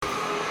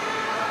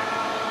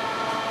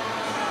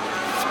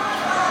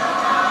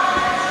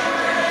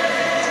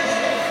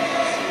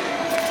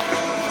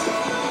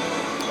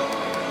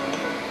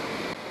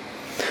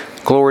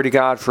Glory to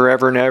God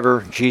forever and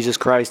ever. Jesus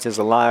Christ is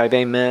alive.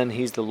 Amen.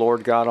 He's the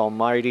Lord God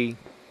Almighty.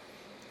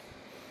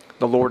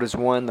 The Lord is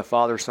one, the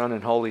Father, Son,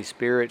 and Holy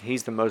Spirit.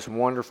 He's the most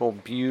wonderful,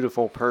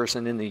 beautiful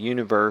person in the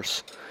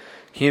universe.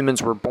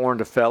 Humans were born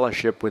to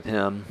fellowship with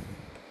Him.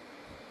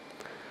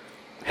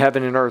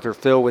 Heaven and earth are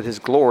filled with His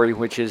glory,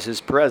 which is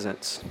His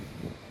presence.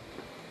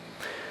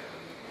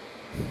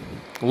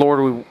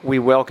 Lord, we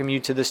welcome You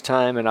to this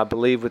time, and I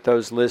believe with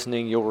those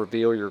listening, You'll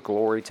reveal Your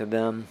glory to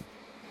them.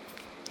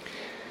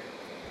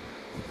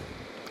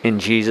 In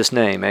Jesus'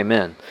 name,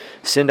 amen.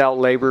 Send out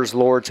laborers,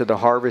 Lord, to the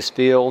harvest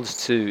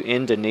fields, to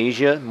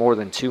Indonesia, more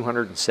than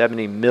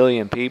 270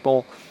 million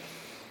people,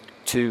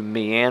 to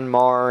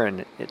Myanmar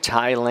and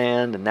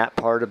Thailand and that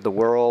part of the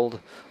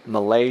world,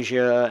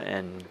 Malaysia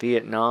and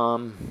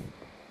Vietnam.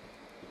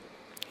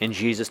 In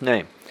Jesus'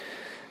 name.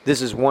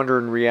 This is Wonder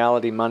and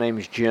Reality. My name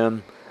is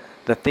Jim.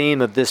 The theme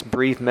of this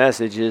brief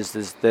message is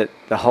that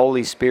the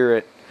Holy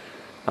Spirit,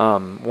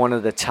 one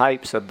of the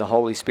types of the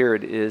Holy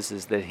Spirit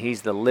is that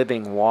He's the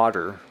living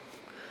water.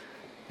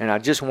 And I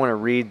just want to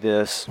read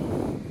this.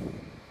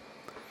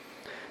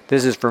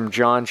 This is from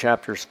John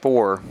chapter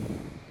 4.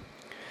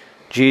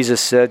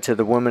 Jesus said to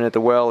the woman at the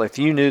well, "If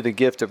you knew the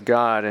gift of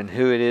God and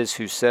who it is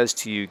who says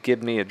to you,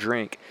 'Give me a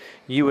drink,'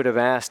 you would have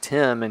asked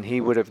Him and He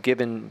would have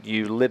given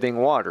you living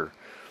water."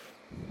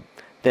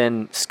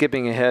 Then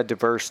skipping ahead to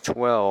verse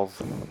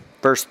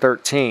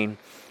 13,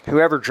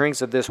 "Whoever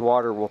drinks of this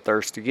water will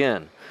thirst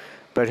again.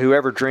 But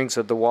whoever drinks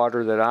of the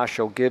water that I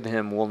shall give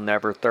him will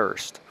never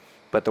thirst.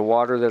 But the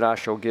water that I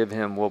shall give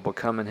him will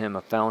become in him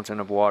a fountain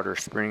of water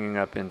springing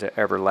up into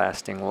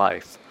everlasting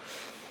life."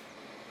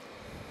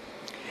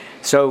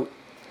 So,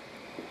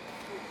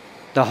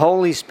 the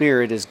Holy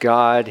Spirit is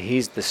God.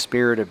 He's the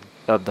Spirit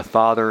of the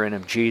Father and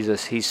of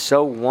Jesus. He's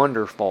so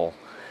wonderful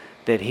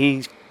that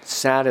He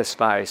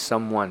satisfies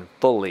someone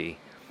fully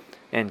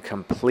and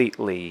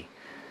completely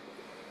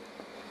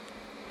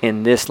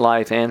in this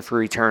life and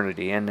for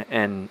eternity.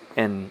 And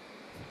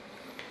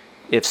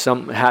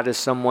how does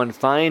someone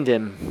find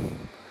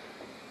Him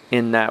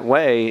in that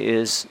way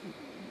is,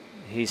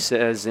 He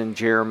says in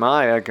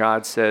Jeremiah,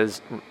 God says,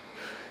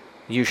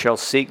 "You shall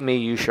seek Me,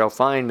 you shall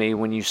find Me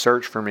when you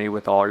search for Me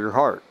with all your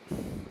heart."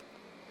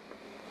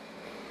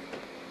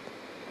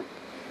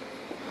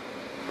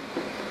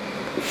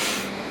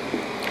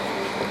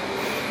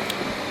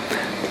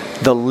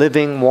 The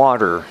living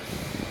water.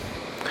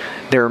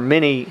 There are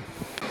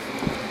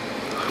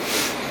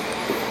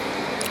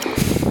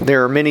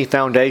many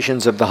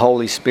foundations of the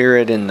Holy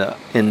Spirit in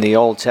the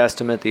Old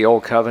Testament, the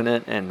Old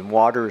Covenant, and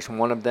water is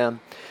one of them.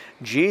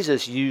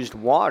 Jesus used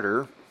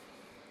water.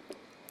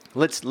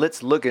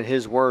 Let's look at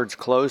His words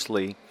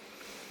closely.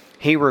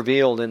 He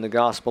revealed in the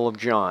Gospel of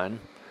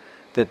John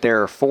that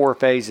there are 4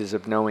 phases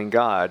of knowing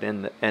God,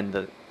 and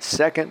the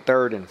second,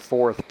 third, and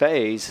fourth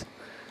phase,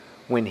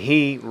 when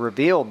He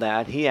revealed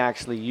that, He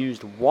actually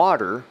used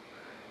water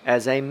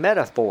as a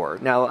metaphor.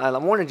 Now, I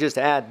want to just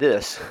add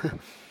this.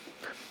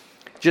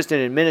 Just an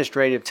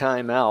administrative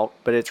timeout,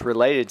 but it's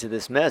related to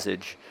this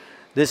message.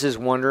 This is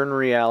Wonder and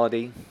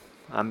Reality.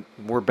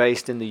 We're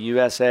based in the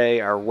USA.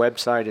 Our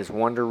website is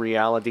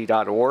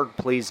wonderreality.org.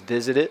 Please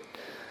visit it.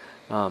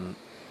 I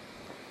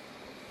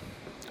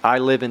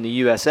live in the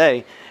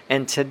USA.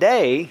 And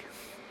today,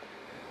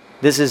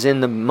 this is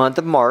in the month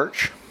of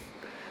March.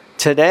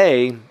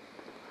 Today,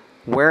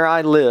 where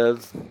I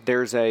live,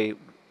 there's a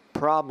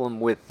problem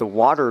with the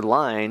water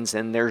lines,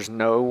 and there's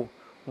no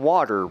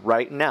water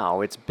right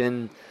now. It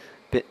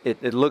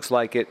looks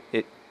like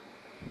it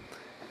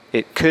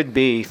could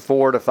be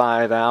 4 to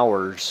 5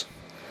 hours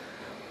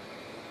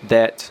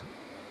that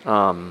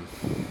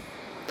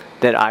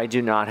I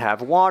do not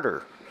have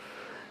water.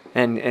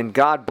 And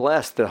God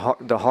bless the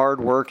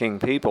hard-working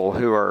people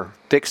who are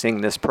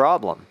fixing this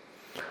problem.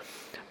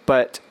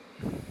 But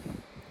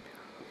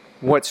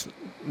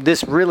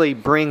this really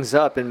brings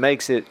up and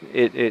makes it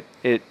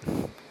a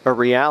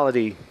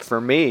reality for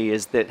me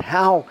is that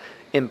how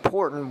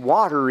important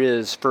water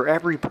is for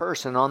every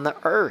person on the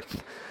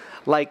earth.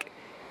 Like,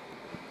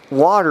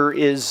 water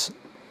is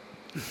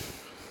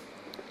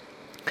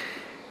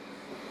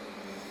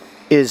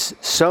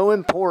so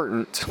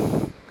important.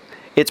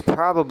 I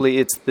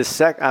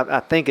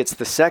think it's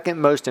the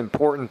second most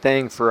important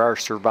thing for our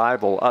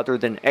survival other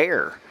than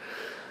air.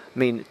 I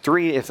mean,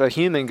 if a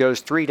human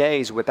goes 3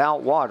 days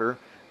without water,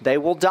 they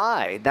will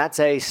die. That's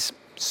a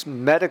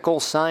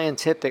medical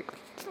scientific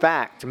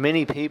fact.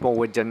 Many people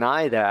would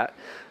deny that.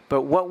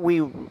 But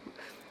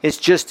it's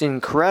just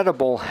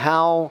incredible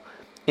how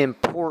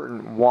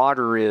important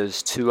water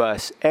is to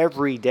us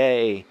every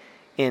day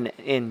in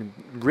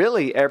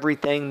really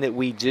everything that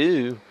we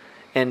do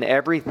and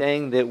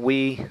everything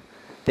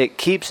that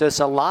keeps us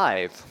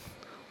alive.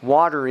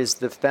 Water is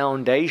the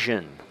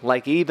foundation.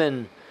 Like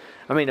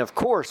of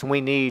course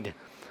we need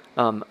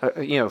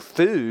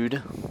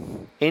food,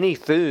 any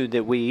food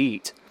that we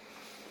eat.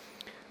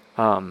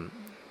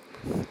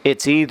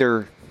 It's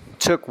either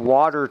took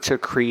water to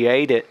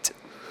create it,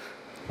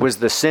 was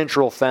the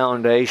central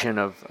foundation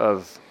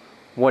of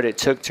what it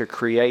took to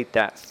create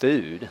that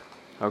food,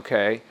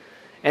 okay?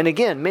 And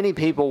again, many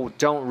people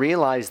don't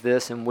realize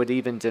this and would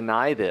even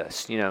deny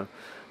this,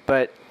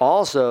 But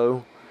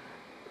also,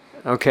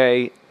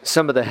 okay,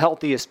 some of the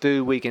healthiest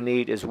food we can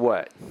eat is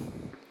what?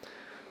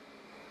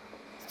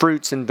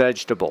 Fruits and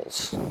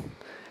vegetables.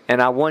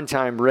 And I one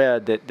time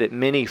read that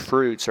many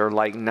fruits are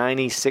like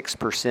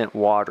 96%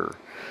 water.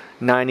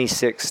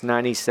 96,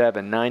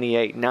 97,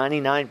 98,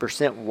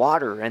 99%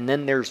 water. And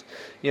then there's,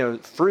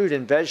 fruit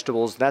and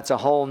vegetables. That's a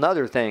whole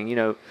nother thing,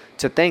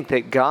 to think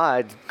that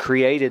God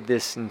created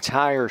this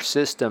entire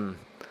system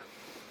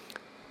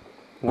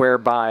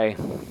whereby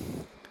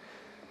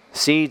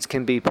seeds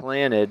can be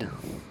planted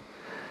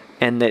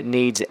and that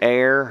needs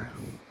air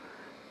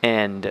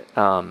and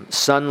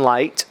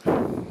sunlight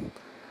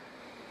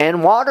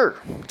and water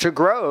to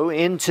grow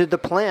into the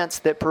plants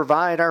that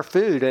provide our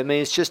food. I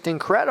mean, it's just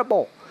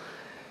incredible.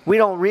 We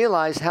don't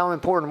realize how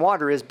important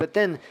water is, but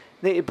then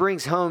it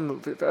brings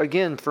home,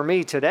 again, for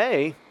me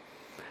today,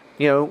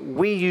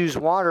 we use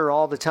water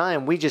all the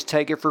time. We just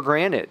take it for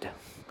granted.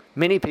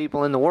 Many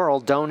people in the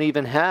world don't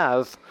even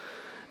have,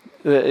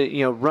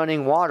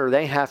 running water.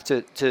 They have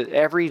to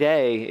every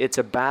day, it's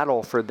a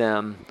battle for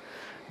them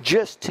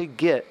just to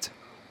get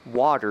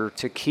water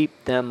to keep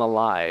them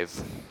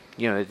alive.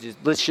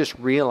 Let's just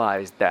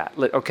realize that.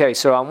 Okay,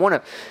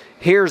 so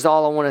here's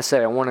all I want to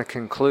say. I want to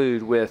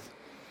conclude with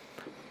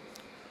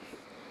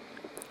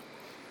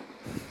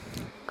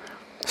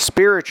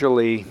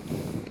spiritually,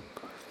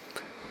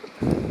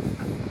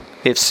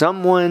 if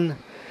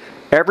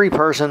every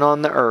person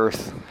on the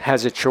earth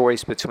has a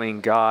choice between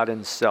God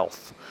and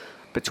self,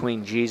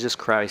 between Jesus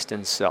Christ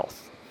and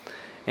self.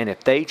 And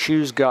if they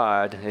choose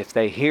God, if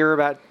they hear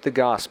about the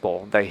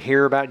gospel, they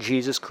hear about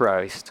Jesus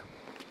Christ,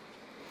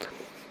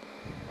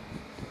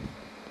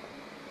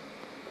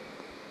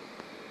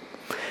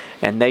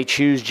 and they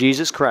choose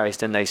Jesus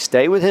Christ and they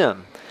stay with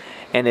Him,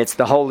 and it's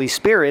the Holy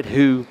Spirit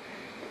who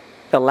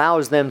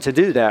allows them to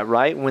do that,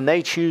 right? When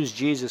they choose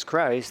Jesus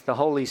Christ, the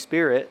Holy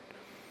Spirit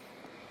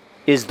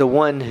is the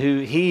one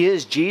He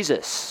is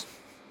Jesus.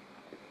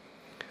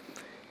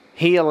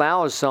 He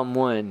allows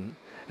someone,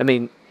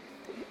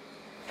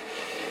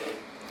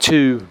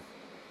 to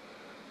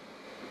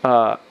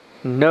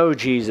know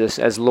Jesus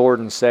as Lord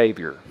and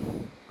Savior,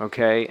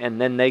 okay?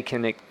 And then they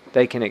can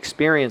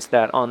experience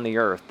that on the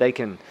earth. They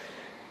can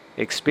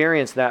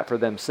experience that for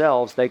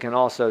themselves. They can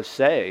also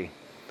say,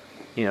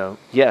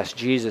 yes,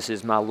 Jesus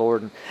is my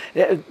Lord.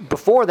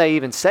 Before they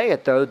even say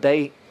it, though,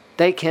 they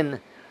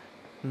can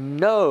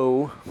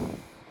know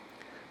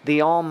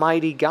the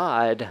Almighty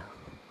God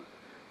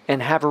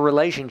and have a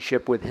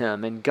relationship with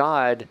Him, and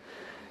God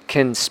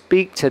can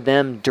speak to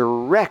them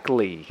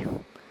directly.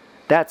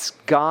 That's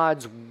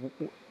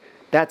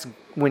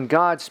when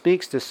God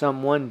speaks to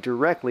someone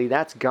directly,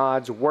 that's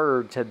God's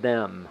word to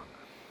them.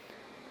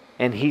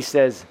 And He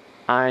says,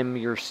 I'm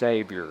your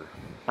Savior.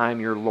 I'm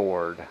your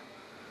Lord.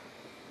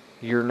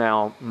 You're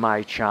now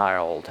my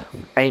child.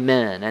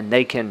 Amen. And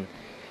they can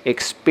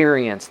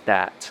experience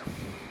that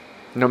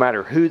no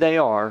matter who they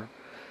are,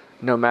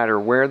 no matter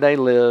where they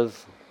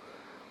live,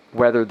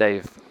 whether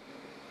they've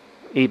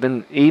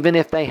even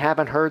if they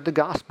haven't heard the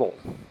gospel,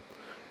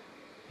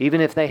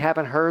 even if they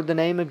haven't heard the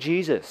name of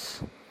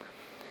Jesus,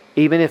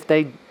 even if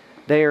they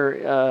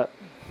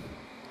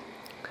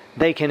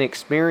can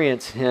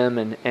experience Him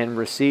and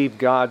receive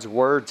God's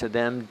word to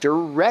them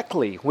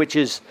directly,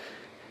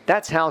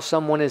 that's how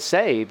someone is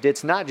saved.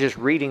 It's not just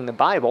reading the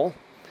Bible.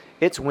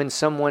 It's when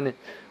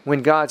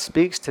God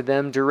speaks to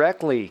them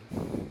directly.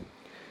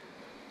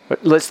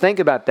 But let's think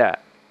about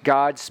that.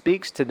 God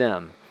speaks to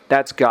them.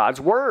 That's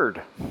God's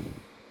word.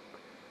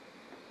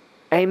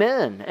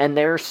 Amen. And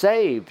they're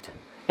saved.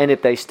 And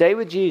if they stay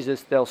with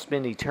Jesus, they'll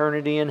spend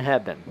eternity in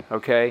heaven.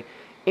 Okay?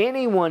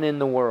 Anyone in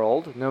the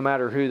world, no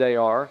matter who they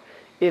are,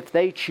 if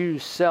they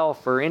choose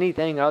self or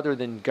anything other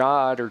than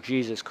God or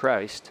Jesus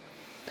Christ,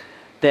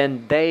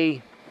 then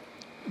they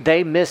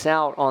miss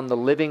out on the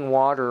living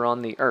water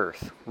on the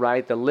earth,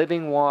 right? The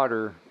living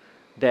water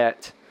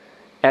that,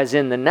 as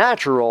in the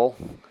natural,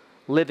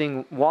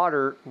 living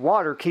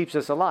water keeps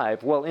us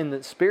alive. Well, in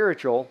the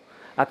spiritual,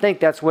 I think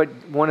that's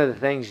one of the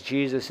things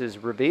Jesus is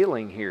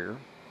revealing here,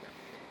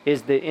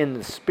 is that in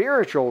the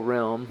spiritual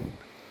realm,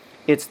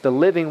 it's the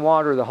living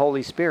water, the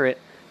Holy Spirit,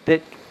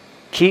 that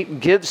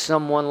gives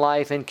someone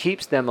life and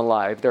keeps them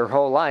alive their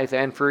whole life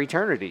and for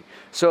eternity.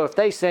 So if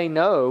they say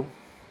no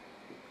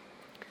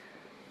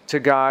to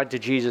God, to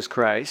Jesus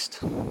Christ,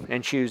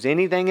 and choose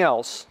anything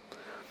else,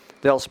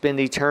 they'll spend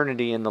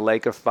eternity in the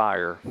lake of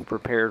fire,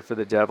 prepared for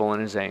the devil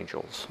and his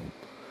angels.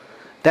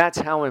 That's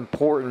how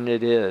important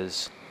it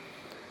is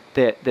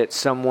that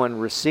someone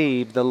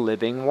receive the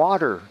living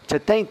water. To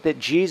think that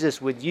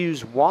Jesus would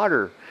use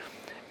water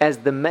as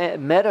the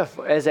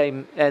metaphor, as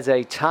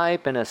a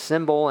type and a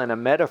symbol and a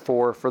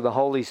metaphor for the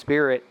Holy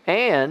Spirit,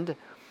 and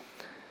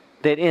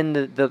that in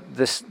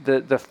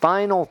the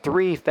final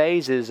three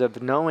phases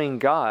of knowing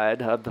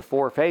God, of the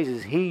four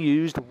phases, He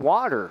used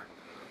water.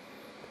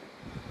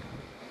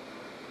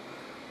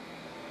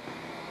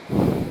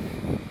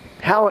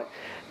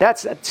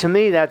 To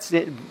me, that's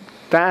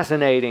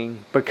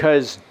fascinating,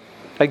 because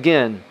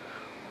again,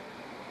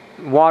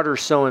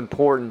 water's so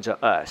important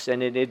to us,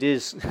 and it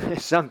is.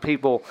 Some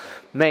people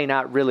may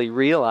not really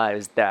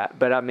realize that,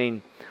 but I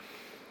mean,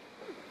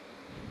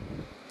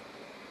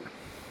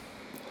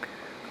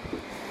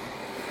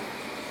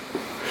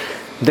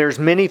 there's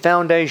many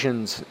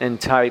foundations and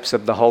types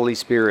of the Holy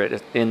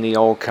Spirit in the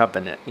Old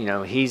Covenant. You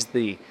know, He's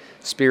the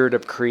Spirit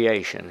of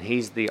creation.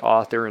 He's the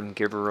author and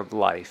giver of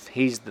life.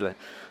 He's the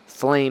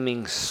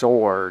flaming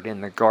sword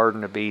in the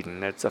Garden of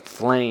Eden. It's a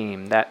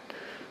flame. That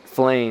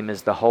flame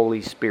is the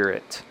Holy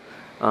Spirit.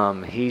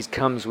 He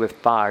comes with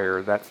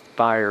fire. That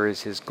fire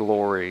is His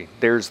glory.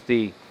 There's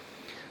the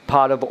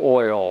pot of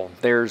oil.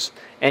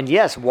 And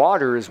yes,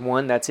 water is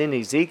one that's in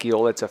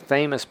Ezekiel. It's a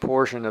famous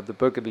portion of the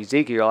book of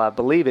Ezekiel. I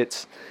believe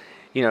it's,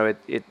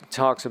 it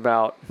talks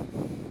about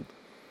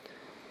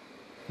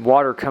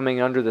water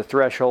coming under the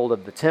threshold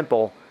of the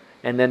temple,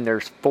 and then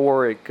there's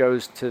 4. It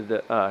goes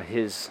to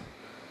his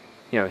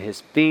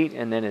feet,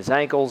 and then his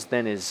ankles,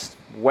 then his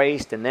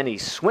waist, and then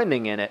he's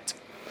swimming in it.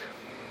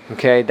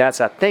 Okay, I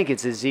think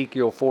it's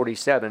Ezekiel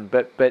 47.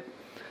 But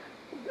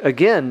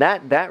again,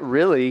 that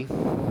really,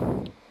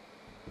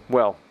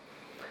 well,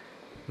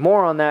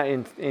 more on that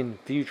in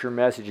future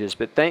messages.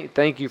 But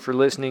thank you for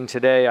listening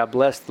today. I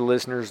bless the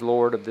listeners,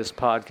 Lord, of this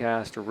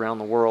podcast around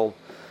the world.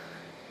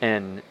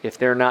 And if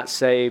they're not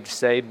saved,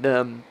 save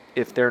them.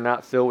 If they're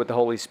not filled with the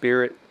Holy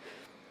Spirit,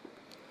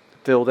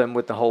 fill them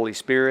with the Holy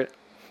Spirit.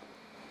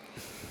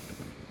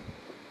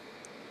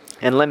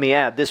 And let me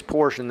add, this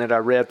portion that I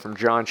read from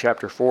John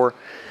chapter 4,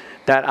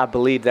 that I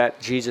believe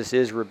that Jesus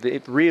is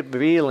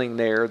revealing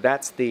there,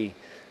 that's the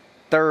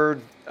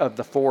third of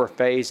the 4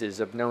 phases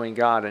of knowing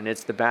God, and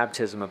it's the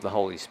baptism of the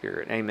Holy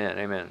Spirit. Amen,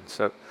 amen.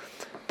 So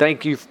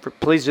thank you.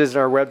 Please visit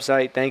our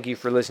website. Thank you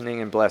for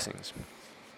listening, and blessings.